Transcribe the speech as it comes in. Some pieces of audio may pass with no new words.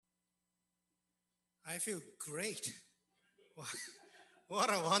I feel great. What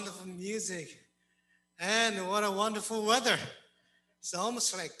a wonderful music and what a wonderful weather. It's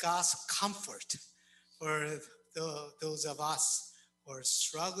almost like God's comfort for those of us who are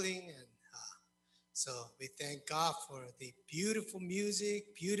struggling. And so we thank God for the beautiful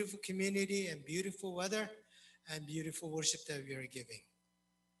music, beautiful community, and beautiful weather and beautiful worship that we are giving.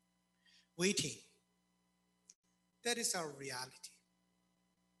 Waiting. That is our reality.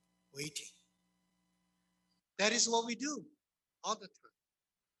 Waiting. That is what we do all the time.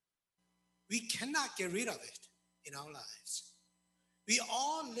 We cannot get rid of it in our lives. We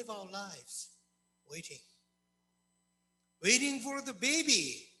all live our lives waiting. Waiting for the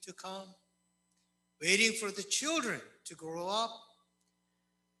baby to come, waiting for the children to grow up,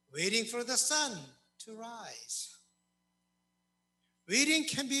 waiting for the sun to rise. Waiting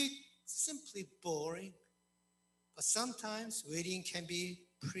can be simply boring, but sometimes waiting can be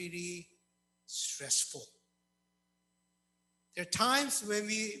pretty stressful. There are times when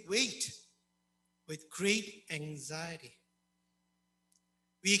we wait with great anxiety.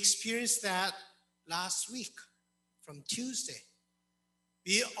 We experienced that last week from Tuesday.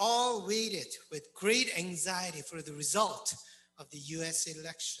 We all waited with great anxiety for the result of the US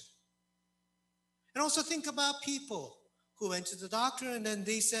election. And also think about people who went to the doctor and then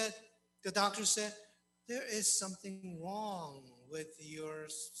the doctor said, there is something wrong with your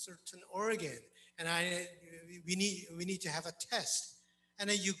certain organ and we need to have a test. And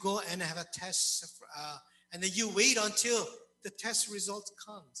then you go and have a test and then you wait until the test result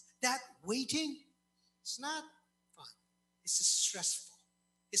comes. That waiting is not fun. It's stressful.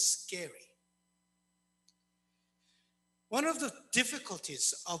 It's scary. One of the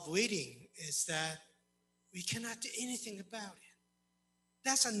difficulties of waiting is that we cannot do anything about it.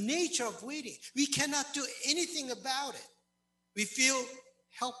 That's the nature of waiting. We cannot do anything about it. We feel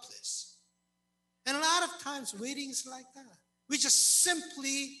helpless. And a lot of times waiting is like that. We just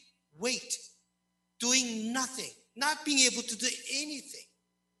simply wait, doing nothing, not being able to do anything.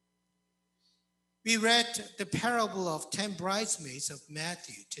 We read the parable of 10 bridesmaids of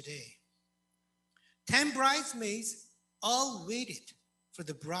Matthew today. 10 bridesmaids all waited for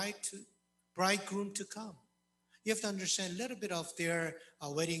the bridegroom to come. You have to understand a little bit of their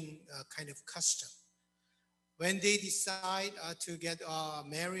wedding kind of custom. When they decide to get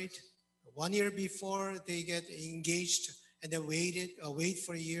married, 1 year before they get engaged, and then wait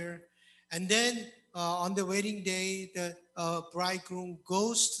for a year. And then on the wedding day, the bridegroom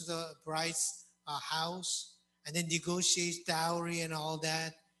goes to the bride's house and then negotiates dowry and all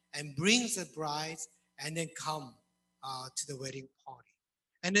that and brings the bride and then come to the wedding party.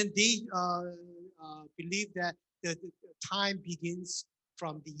 And then they believe that the time begins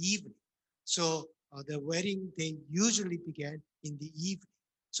from the evening. So the wedding day usually began in the evening.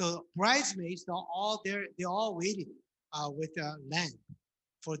 So bridesmaids, they're all waiting with a lamp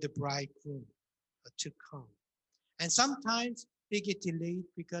for the bridegroom to come. And sometimes they get delayed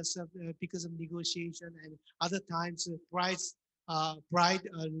because of negotiation, and other times the bride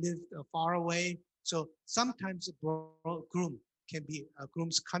lived far away. So sometimes the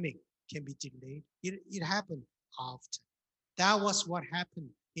groom's coming can be delayed. It happened often. That was what happened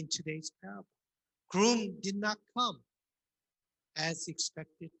in today's parable. Groom did not come as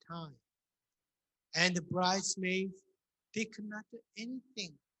expected time. And the bridesmaids, they could not do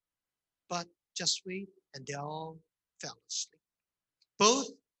anything but just wait, and they all fell asleep.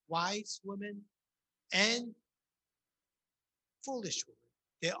 Both wise women and foolish women,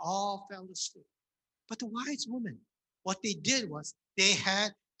 they all fell asleep. But the wise women, what they did was they had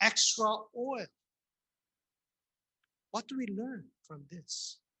extra oil. What do we learn from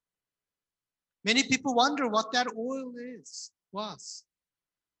this? Many people wonder what that oil was.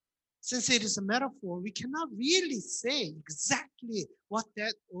 Since it is a metaphor, we cannot really say exactly what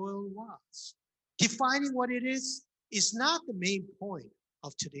that oil was. Defining what it is not the main point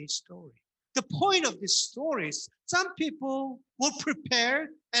of today's story. The point of this story is some people were prepared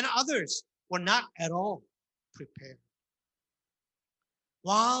and others were not at all prepared.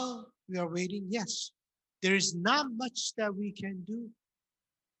 While we are waiting, yes, there is not much that we can do,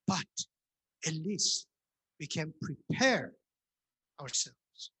 but at least we can prepare ourselves.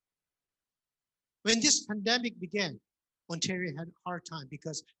 When this pandemic began, Ontario had a hard time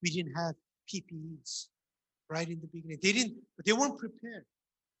because we didn't have PPEs right in the beginning. They weren't prepared.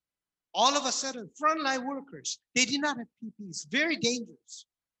 All of a sudden, frontline workers, they did not have PPEs, very dangerous.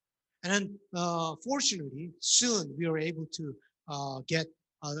 And then fortunately, soon we were able to get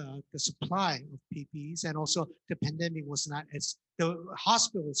the supply of PPEs, and also the pandemic was not the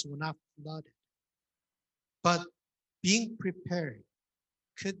hospitals were not flooded. But being prepared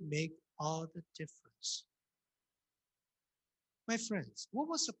could make all the difference. My friends, what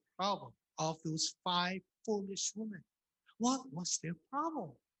was the problem of those 5 foolish women? What was their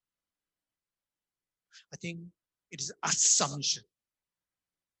problem? I think it is assumption.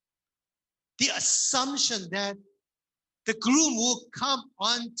 The assumption that the groom will come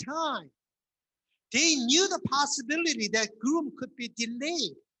on time. They knew the possibility that groom could be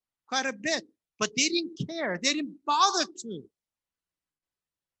delayed quite a bit, but they didn't care. They didn't bother to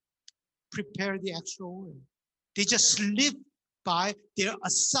prepare the extra oil. They just lived by their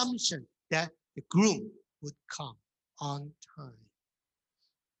assumption that the groom would come on time.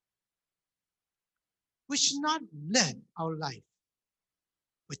 We should not live our life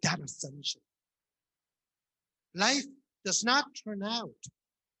with that assumption. Life does not turn out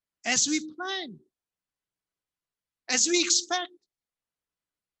as we plan, as we expect.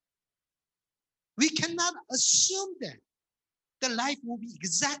 We cannot assume that the life will be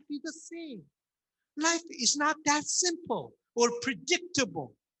exactly the same. Life is not that simple or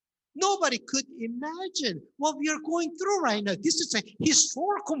predictable. Nobody could imagine what we are going through right now. This is a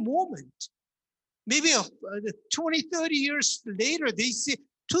historical moment. Maybe 20, 30 years later, they say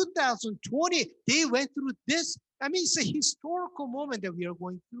 2020, they went through this. I mean, it's a historical moment that we are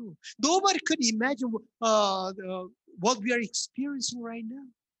going through. Nobody could imagine what we are experiencing right now.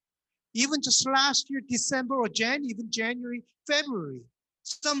 Even just last year, December or even January, February,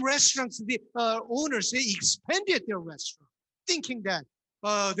 some restaurants, the owners, they expanded their restaurant, thinking that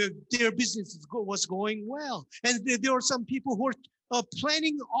their business was going well. And there were some people who were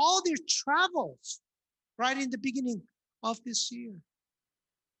planning all their travels right in the beginning of this year.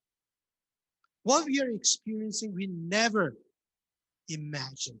 What we are experiencing, we never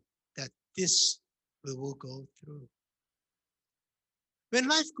imagined that this we will go through. When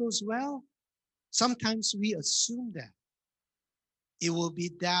life goes well, sometimes we assume that it will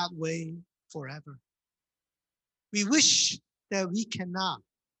be that way forever. We wish that we cannot.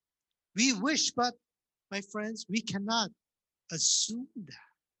 We wish, but my friends, we cannot assume that.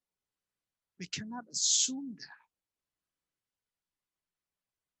 We cannot assume that.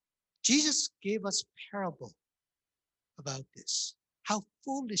 Jesus gave us a parable about this, how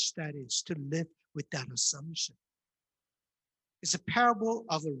foolish that is to live with that assumption. It's a parable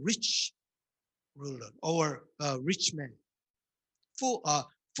of a rich ruler or a rich man,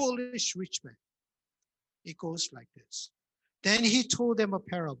 foolish rich man. It goes like this. Then he told them a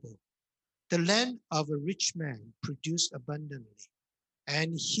parable. The land of a rich man produced abundantly.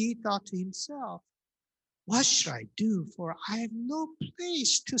 And he thought to himself, what should I do? For I have no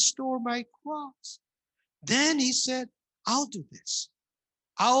place to store my crops. Then he said, I'll do this.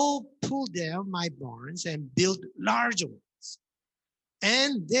 I'll pull down my barns and build larger ones.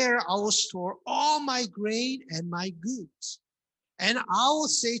 And there I will store all my grain and my goods. And I will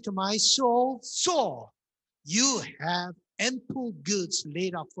say to my soul, soul, you have ample goods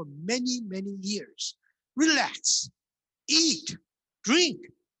laid up for many, many years. Relax, eat, drink,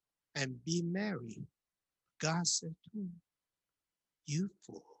 and be merry. God said to him, you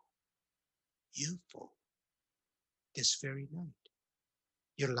fool, this very night,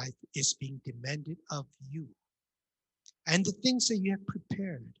 your life is being demanded of you. And the things that you have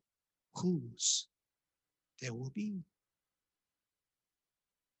prepared, whose they will be.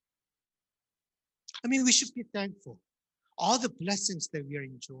 I mean, we should be thankful. All the blessings that we are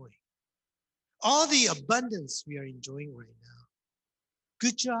enjoying, all the abundance we are enjoying right now.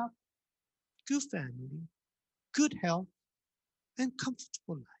 Good job, good family, good health, and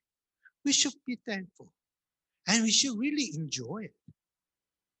comfortable life. We should be thankful. And we should really enjoy it.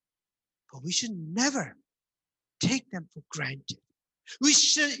 But we should never take them for granted. We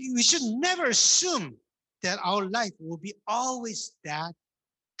should never assume that our life will be always that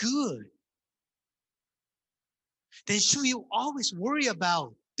good. Then should we always worry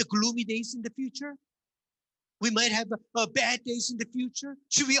about the gloomy days in the future? We might have bad days in the future.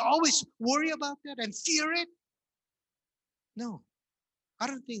 Should we always worry about that and fear it? No, I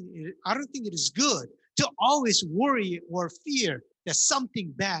don't think it is good to always worry or fear that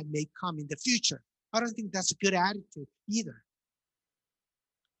something bad may come in the future. I don't think that's a good attitude either.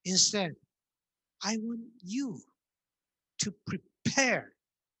 Instead, I want you to prepare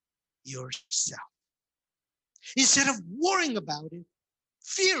yourself. Instead of worrying about it,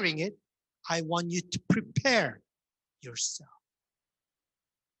 fearing it, I want you to prepare yourself.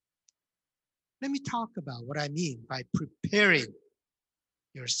 Let me talk about what I mean by preparing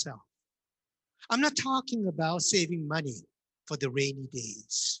yourself. I'm not talking about saving money for the rainy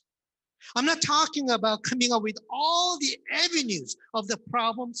days. I'm not talking about coming up with all the avenues of the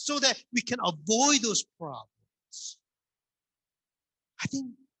problem so that we can avoid those problems. I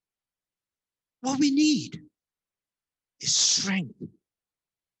think What we need is strength.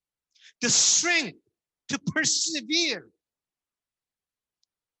 The strength to persevere.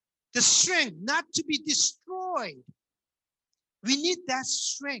 The strength not to be destroyed. We need that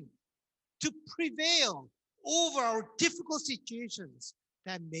strength to prevail over our difficult situations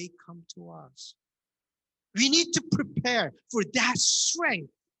that may come to us. We need to prepare for that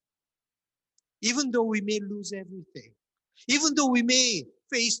strength, even though we may lose everything, even though we may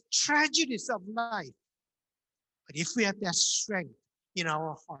face tragedies of life. But if we have that strength in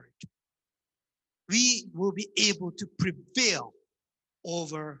our heart, we will be able to prevail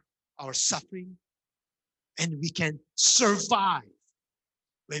over our suffering, and we can survive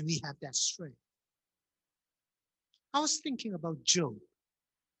when we have that strength. I was thinking about Job.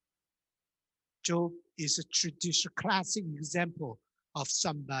 Job is a traditional classic example of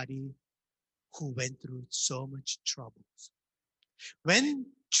somebody who went through so much troubles. When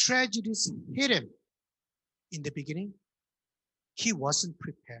tragedies hit him in the beginning, he wasn't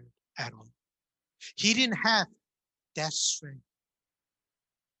prepared at all. He didn't have that strength.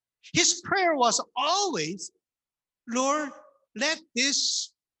 His prayer was always, Lord, let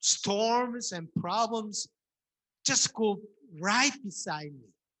these storms and problems just go right beside me,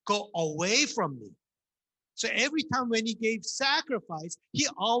 go away from me. So every time when he gave sacrifice, he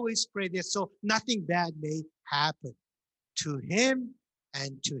always prayed that so nothing bad may happen to him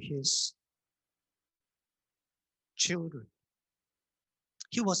and to his children.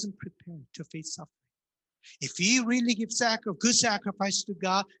 He wasn't prepared to face suffering. If he really gives good sacrifice to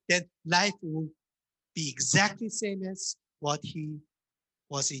God, then life will be exactly the same as what he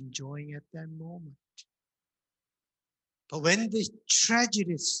was enjoying at that moment. But when the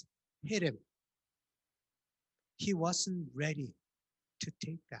tragedies hit him, he wasn't ready to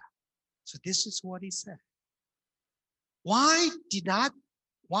take that. So this is what he said. Why did I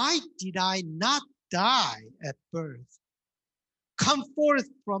not die at birth? Come forth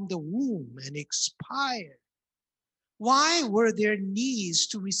from the womb and expire. Why were there knees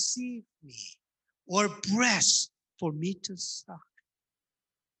to receive me, or breasts for me to suck?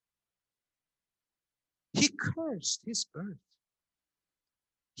 He cursed his birth.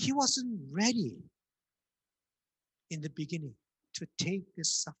 He wasn't ready in the beginning to take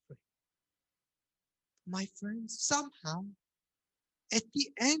this suffering. My friends, somehow, at the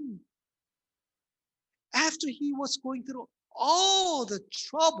end, after he was going through all the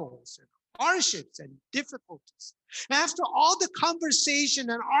troubles and hardships and difficulties, after all the conversation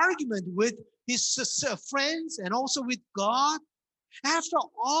and argument with his friends and also with God, after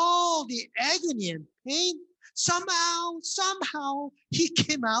all the agony and pain, somehow he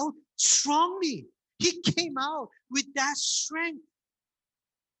came out strongly. He came out with that strength.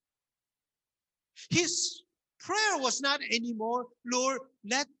 His prayer was not anymore, Lord,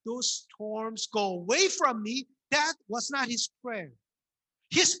 let those storms go away from me. That was not his prayer.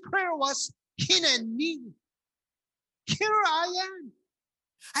 His prayer was, Hina ni. Here I am.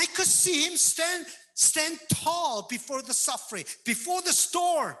 I could see him stand tall before the suffering, before the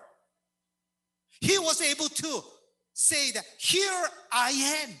storm. He was able to say that, here I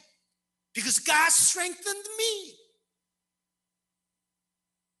am, because God strengthened me.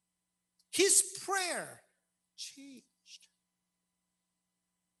 His prayer changed.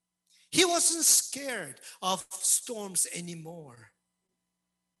 He wasn't scared of storms anymore.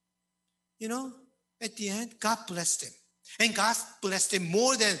 You know, at the end, God blessed him. And God blessed him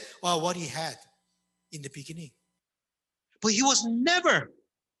more than what he had in the beginning. But he was never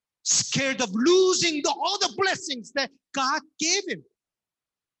scared of losing all the blessings that God gave him.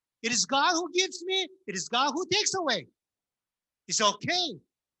 It is God who gives me. It is God who takes away. It's okay.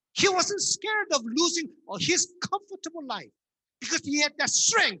 He wasn't scared of losing his comfortable life because he had that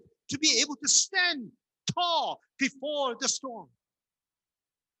strength to be able to stand tall before the storm.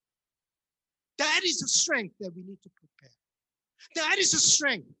 That is the strength that we need to prepare. That is the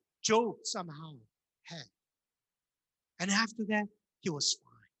strength Job somehow had. And after that, he was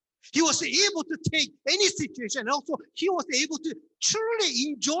fine. He was able to take any situation. And also, he was able to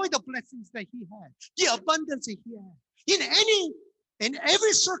truly enjoy the blessings that he had, the abundance that he had. In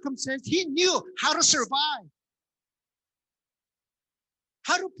every circumstance, he knew how to survive,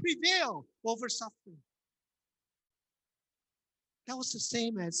 how to prevail over suffering. That was the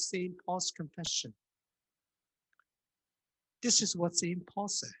same as St. Paul's confession. This is what St. Paul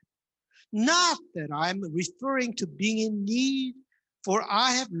said. Not that I'm referring to being in need, for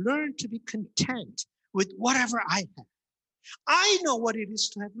I have learned to be content with whatever I have. I know what it is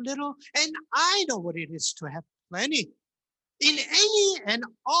to have little, and I know what it is to have plenty. In any and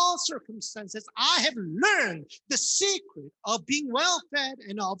all circumstances, I have learned the secret of being well fed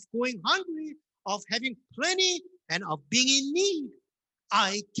and of going hungry, of having plenty and of being in need,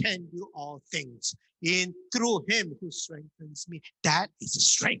 I can do all things through him who strengthens me. That is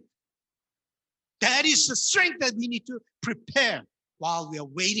strength. That is the strength that we need to prepare while we are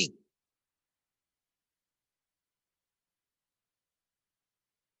waiting.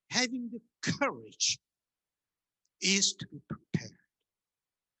 Having the courage is to be prepared.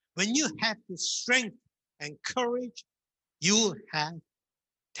 When you have the strength and courage, you have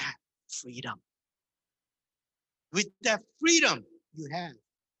that freedom. With that freedom you have,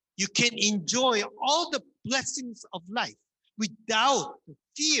 you can enjoy all the blessings of life without the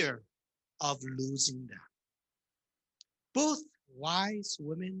fear of losing them. Both wise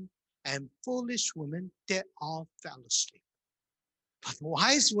women and foolish women, they all fell asleep. But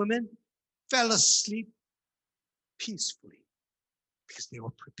wise women fell asleep peacefully because they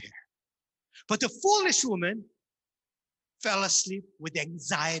were prepared. But the foolish woman fell asleep with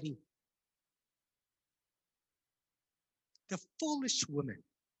anxiety. The foolish woman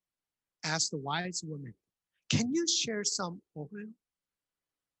asked the wise woman, "Can you share some oil?"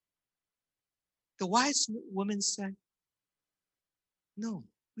 The wise woman said, "No,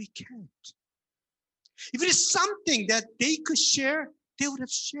 we can't." If it is something that they could share, they would have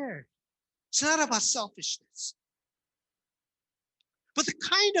shared. It's not about selfishness. But the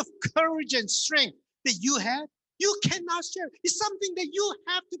kind of courage and strength that you have, you cannot share. It's something that you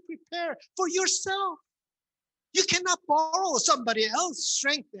have to prepare for yourself. You cannot borrow somebody else's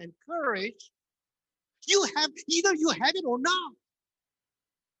strength and courage. Either you have it or not.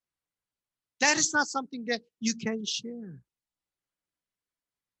 That is not something that you can share.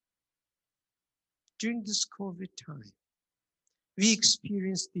 During this COVID time, we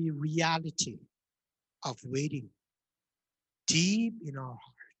experience the reality of waiting deep in our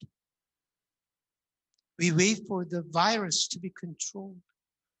heart. We wait for the virus to be controlled.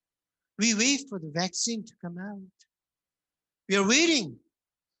 We wait for the vaccine to come out. We are waiting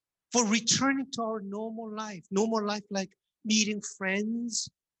for returning to our normal life like meeting friends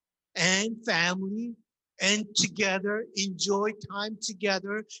and family and together enjoy time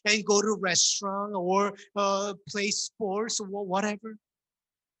together and go to a restaurant or play sports or whatever.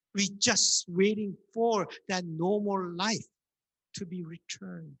 We just waiting for that normal life to be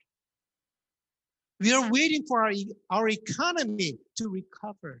returned. We are waiting for our economy to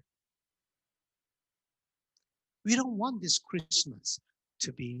recover. We don't want this Christmas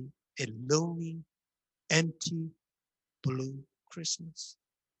to be a lonely, empty, blue Christmas.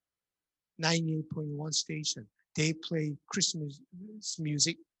 98.1 station, they play Christmas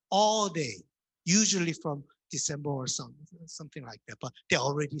music all day, usually from December or something like that, but they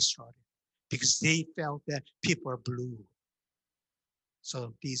already started because they felt that people are blue.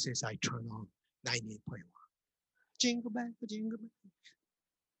 So these days I turn on 98.1. Jingle bell,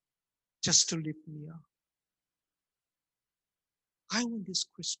 just to lift me up. I want this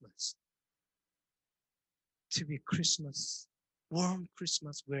Christmas to be Christmas, warm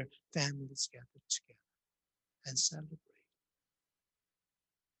Christmas where families gather together and celebrate.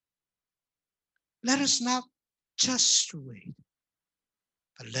 Let us not just wait,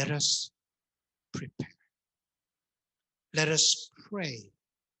 but let us prepare. Let us pray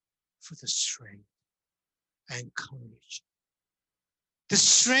for the strength and courage. The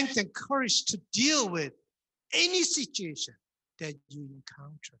strength and courage to deal with any situation that you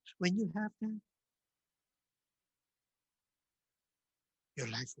encounter. When you have that, your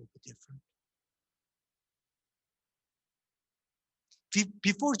life will be different.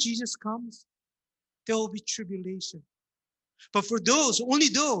 Before Jesus comes, there will be tribulation. But for only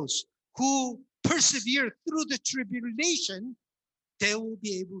those who persevere through the tribulation, they will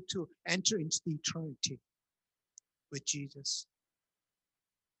be able to enter into the eternity with Jesus.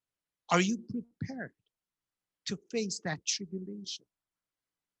 Are you prepared to face that tribulation?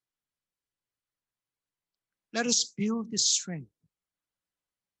 Let us build this strength.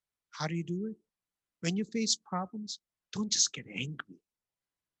 How do you do it? When you face problems, don't just get angry.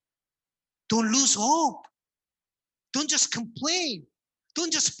 Don't lose hope. Don't just complain.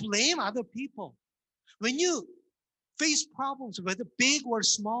 Don't just blame other people. When you face problems, whether big or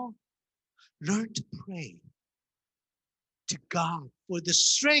small, learn to pray to God for the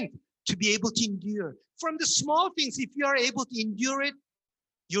strength to be able to endure. From the small things, if you are able to endure it,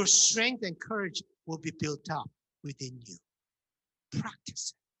 your strength and courage will be built up within you.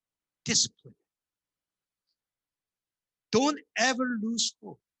 Practice it. Discipline it. Don't ever lose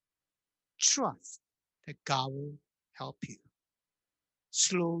hope. Trust that God will help you.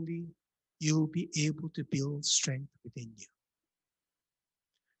 Slowly, you'll be able to build strength within you.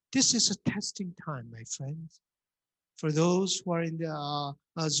 This is a testing time, my friends. For those who are in the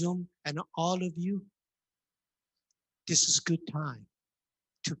Zoom and all of you, this is good time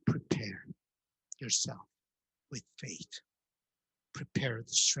to prepare yourself with faith. Prepare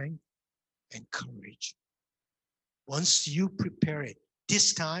the strength and courage. Once you prepare it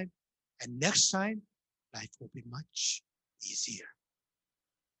this time and next time, life will be much easier.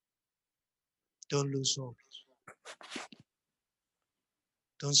 Don't lose hope.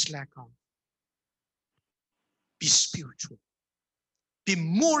 Don't slack off. Be spiritual. Be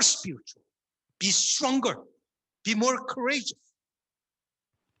more spiritual. Be stronger. Be more courageous.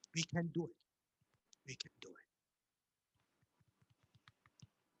 We can do it. We can do it.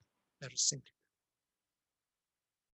 Let us sing.